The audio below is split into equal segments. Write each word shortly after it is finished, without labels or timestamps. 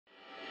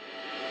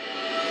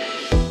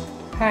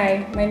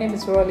Hi, my name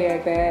is Roli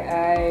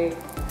Egbe.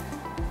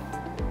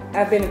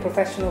 I've been a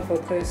professional for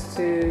close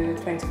to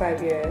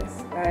 25 years.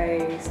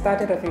 I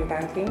started off in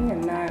banking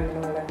and now I'm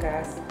in oil and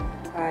gas.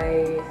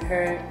 I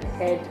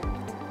head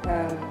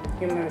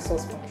human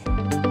resource function.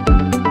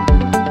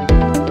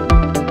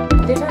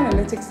 Data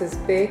analytics is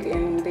big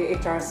in the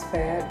HR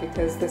sphere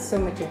because there's so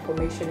much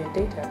information in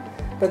data.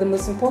 But the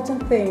most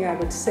important thing I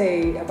would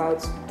say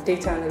about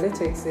data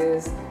analytics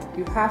is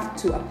you have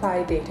to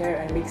apply data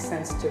and make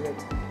sense to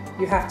it.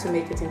 You have to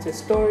make it into a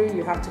story,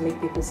 you have to make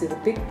people see the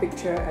big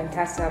picture, and it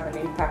has to have an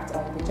impact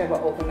on whichever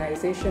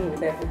organization,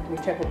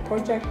 whichever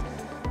project,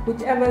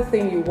 whichever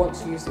thing you want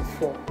to use it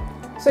for.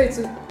 So it's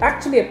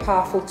actually a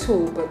powerful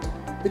tool, but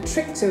the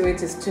trick to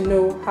it is to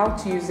know how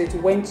to use it,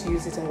 when to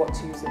use it, and what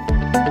to use it for.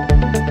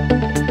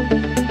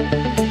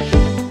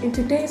 In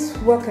today's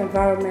work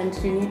environment,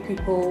 you need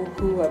people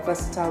who are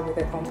versatile with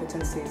their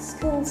competencies,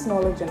 skills,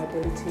 knowledge, and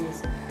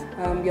abilities.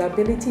 Your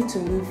ability to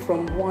move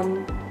from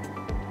one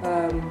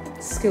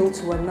skill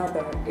to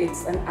another,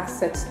 it's an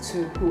asset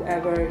to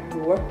whoever you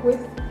work with,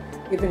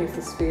 even if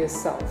it's for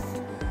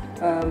yourself.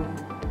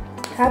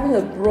 Having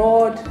a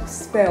broad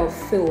spell of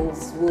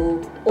skills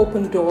will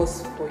open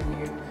doors for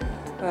you.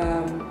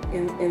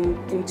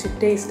 In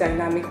today's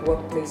dynamic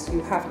workplace,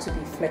 you have to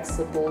be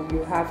flexible,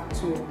 you have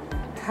to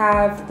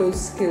have those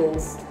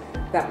skills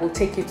that will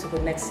take you to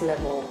the next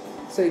level.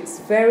 So it's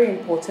very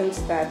important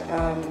that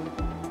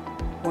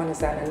one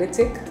is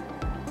analytic,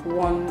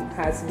 one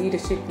has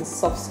leadership and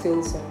soft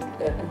skills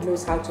and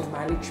knows how to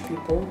manage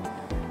people,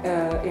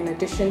 in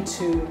addition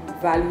to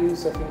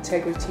values of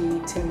integrity,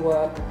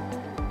 teamwork,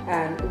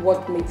 and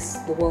what makes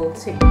the world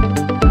tick.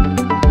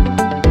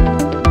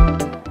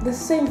 The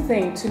same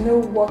thing, to know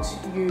what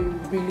you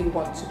really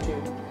want to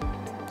do.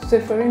 So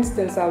for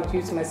instance, I would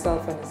use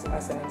myself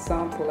as an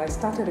example. I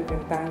started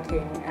in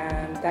banking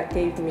and that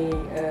gave me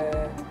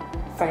a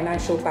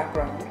financial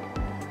background.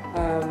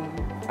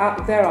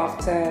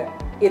 Thereafter,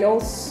 it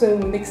also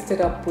mixed it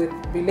up with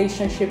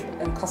relationship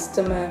and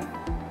customer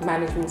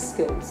management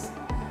skills.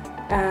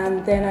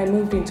 And then I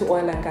moved into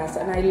oil and gas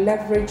and I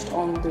leveraged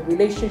on the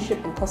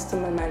relationship and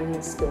customer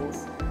management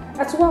skills,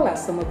 as well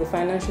as some of the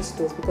financial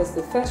skills, because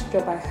the first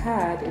job I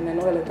had in an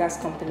oil and gas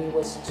company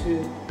was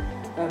to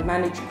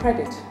manage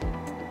credit,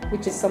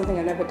 which is something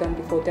I've never done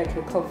before, debt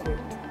recovery.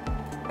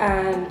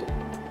 And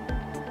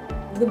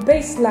the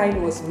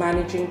baseline was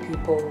managing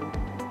people,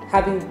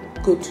 having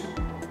good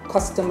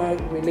customer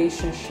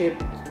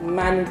relationship,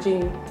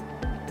 managing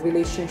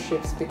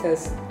relationships,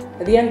 because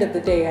at the end of the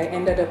day I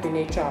ended up in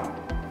HR.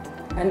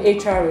 And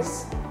HR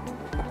is,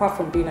 apart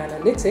from being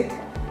analytic,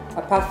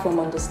 apart from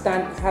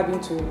having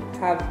to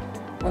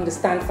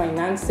understand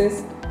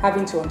finances,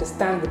 having to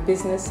understand the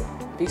business,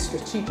 be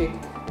strategic,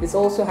 it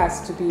also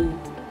has to be,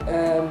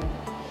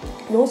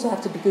 you also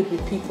have to be good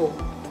with people,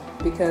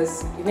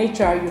 because in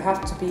HR you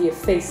have to be a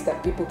face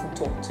that people can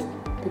talk to,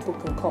 people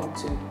can come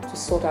to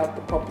sort out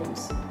the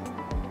problems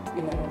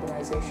in an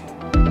organization.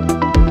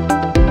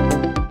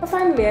 But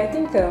finally, I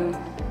think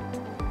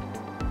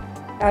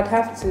I'd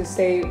have to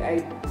say,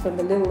 from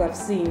the little I've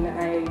seen,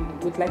 I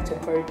would like to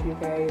encourage you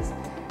guys.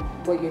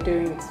 What you're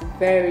doing is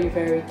very,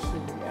 very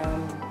key.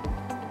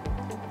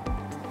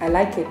 I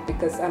like it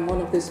because I'm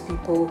one of those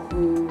people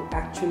who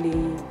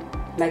actually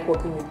like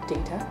working with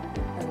data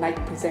and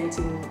like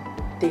presenting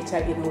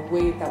data in a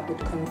way that would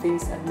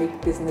convince and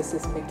make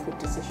businesses make good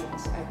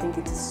decisions. I think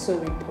it is so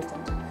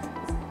important,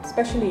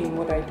 especially in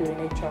what I do in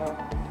HR.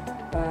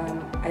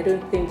 I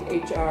don't think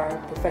HR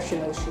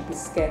professionals should be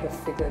scared of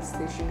figures.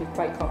 They should be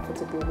quite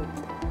comfortable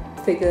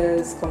with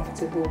figures,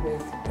 comfortable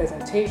with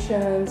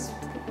presentations,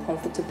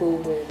 comfortable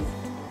with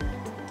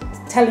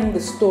telling the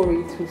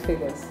story through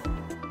figures.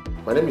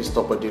 My name is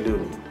Tope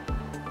Dele-Oni.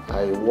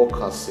 I work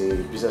as a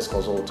business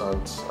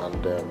consultant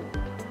and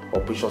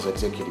operations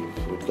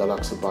executive with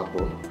Galaxy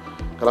Backbone.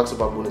 Galaxy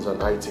Backbone is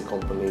an IT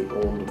company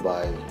owned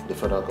by the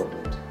federal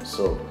government.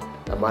 So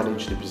I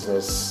manage the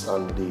business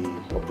and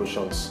the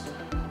operations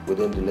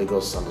within the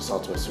Lagos and the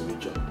Southwest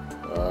region.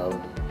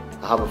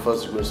 I have a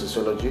first degree in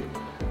sociology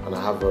and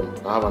I have an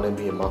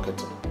MBA in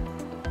marketing.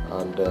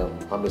 And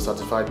I'm a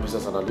certified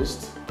business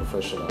analyst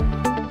professional.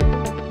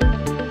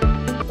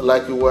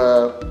 Like we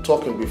were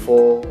talking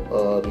before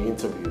the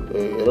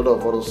interview, a lot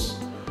of us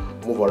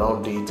move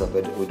around data,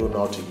 but we don't know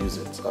how to use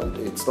it. And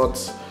it's not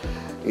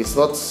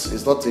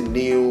a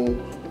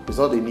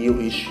new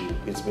issue.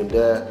 It's been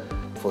there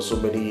for so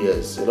many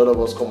years. A lot of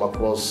us come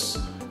across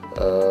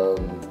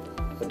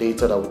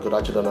data that we could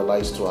actually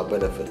analyze to our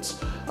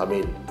benefits. I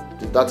mean,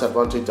 that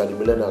advantage that the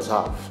millennials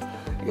have.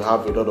 You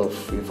have a lot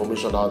of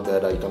information out there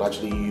that you can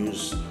actually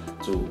use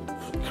to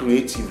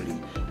creatively,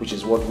 which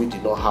is what we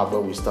did not have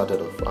when we started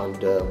off.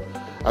 And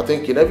I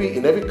think in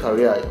every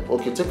career,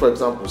 okay, take for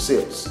example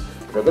sales.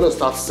 If you're going to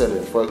start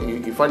selling,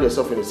 you find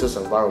yourself in a sales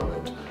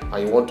environment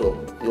and you want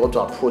to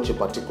approach a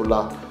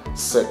particular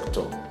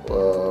sector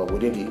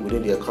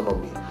within the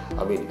economy.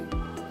 I mean,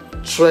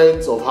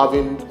 trends of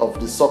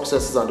the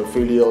successes and the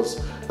failures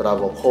that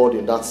have occurred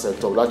in that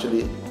sector will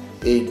actually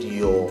aid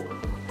your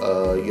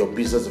your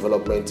business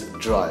development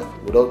drive.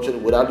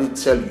 Would actually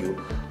tell you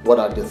what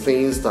are the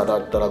things that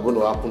are going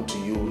to happen to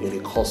you in the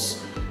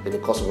course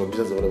of your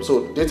business development.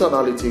 So data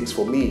analytics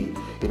for me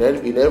in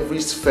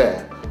every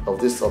sphere of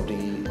the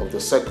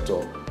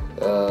sector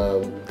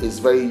is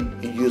very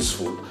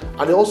useful,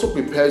 and it also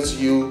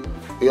prepares you.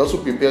 It also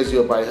prepares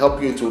you by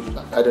helping you to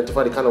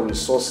identify the kind of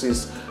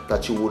resources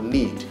that you will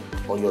need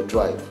on your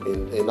drive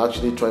in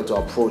actually trying to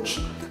approach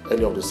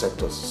any of the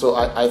sectors. So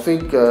I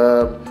think,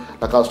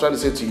 like I was trying to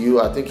say to you,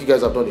 I think you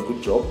guys have done a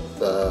good job.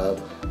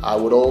 I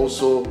would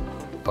also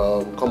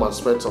come and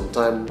spend some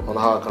time on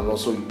how I can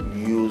also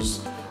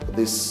use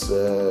this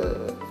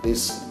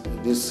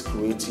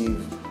creative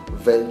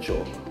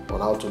venture on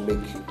how to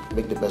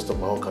make the best of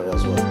my own career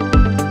as well.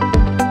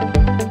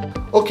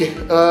 Okay,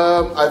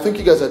 I think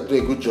you guys are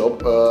doing a good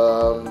job.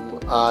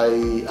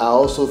 I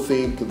also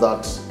think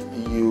that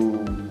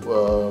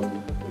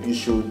you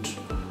should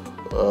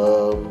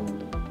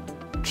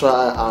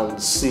try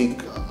and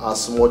seek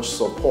as much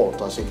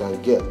support as you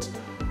can get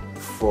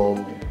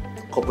from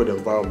corporate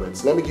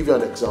environments. Let me give you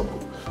an example.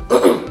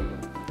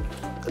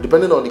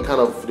 Depending on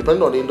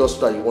the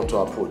industry that you want to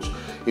approach,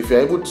 if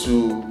you're able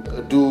to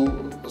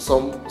do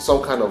some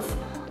kind of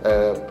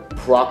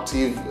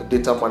proactive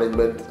data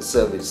management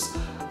service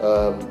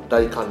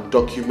that you can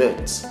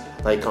document,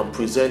 that you can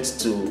present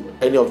to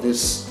any of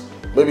these,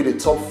 maybe the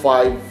top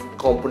 5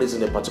 companies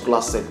in a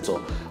particular sector,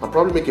 and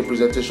probably make a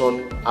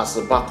presentation as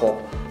a backup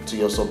to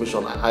your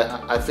submission.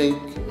 I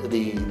think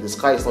the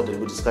sky is not the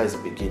limit, the sky is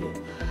the beginning.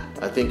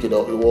 I think it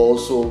will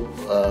also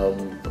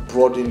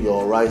broaden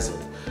your horizon.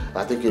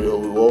 I think it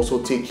will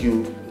also take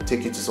you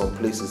to some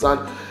places. And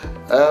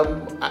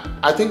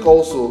I think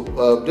also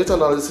data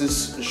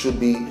analysis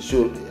should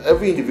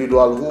every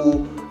individual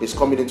who is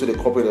coming into the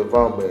corporate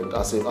environment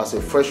as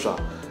a fresher,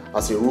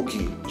 as a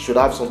rookie, should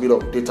have some bit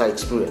of data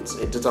experience,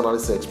 a data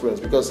analysis experience,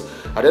 because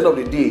at the end of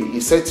the day,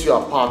 it sets you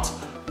apart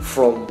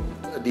from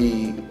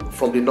the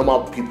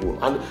normal people,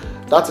 and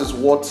that is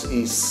what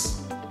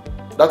is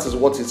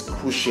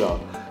crucial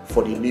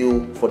for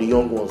the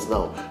young ones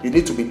now. You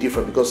need to be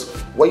different, because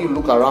when you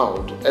look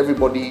around,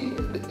 everybody,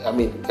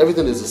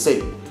 everything is the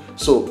same.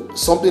 So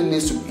there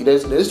needs to be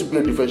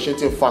a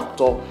differentiating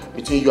factor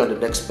between you and the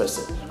next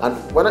person. And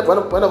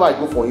whenever I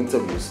go for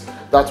interviews,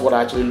 that's what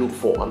I actually look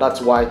for, and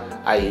that's why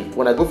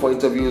when I go for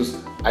interviews,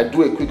 I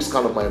do a quick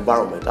scan of my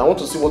environment. I want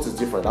to see what is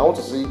different. I want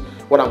to see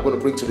what I'm going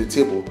to bring to the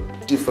table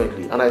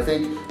differently. And I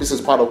think this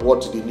is part of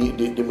what the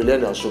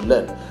millennials should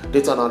learn: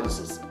 data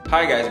analysis.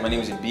 Hi guys, my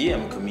name is Ebiye.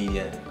 I'm a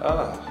comedian.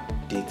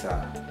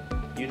 Data.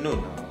 You know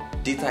now.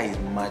 Data is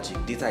magic.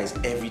 Data is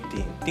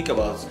everything. Think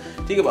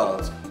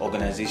about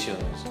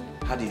organizations.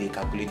 How do they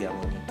calculate their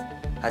money?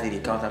 How do they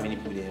count how many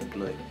people they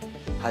employ?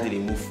 How do they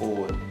move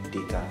forward?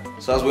 Data.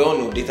 So as we all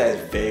know, data is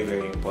very,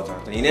 very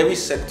important. And in every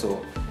sector,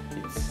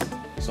 it's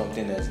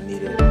something that's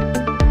needed.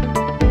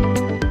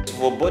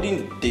 For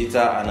budding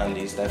data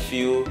analysts, I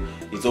feel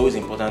it's always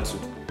important to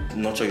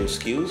nurture your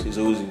skills. It's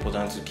always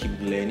important to keep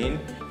learning,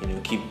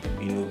 keep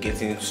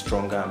getting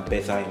stronger and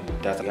better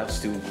in data. You have to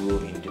still grow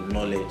in the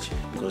knowledge,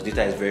 because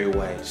data is very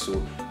wide.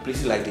 So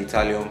places like the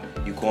Italium,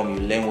 you come,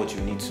 you learn what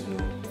you need to know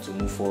to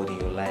move forward in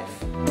your life.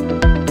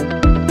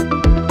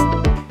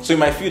 So in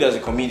my field as a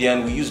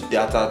comedian, we use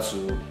data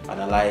to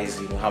analyze,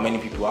 how many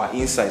people are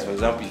insights. For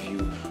example,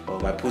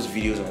 if I post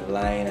videos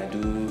online, I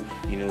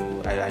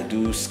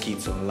do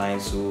skits online.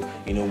 So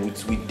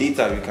with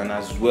data, we can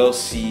as well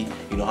see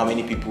how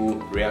many people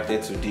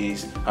reacted to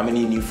this, how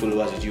many new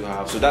followers did you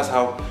have. So that's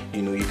how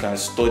you can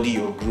study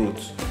your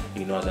growth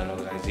as an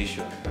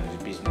organization and as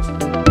a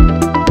business.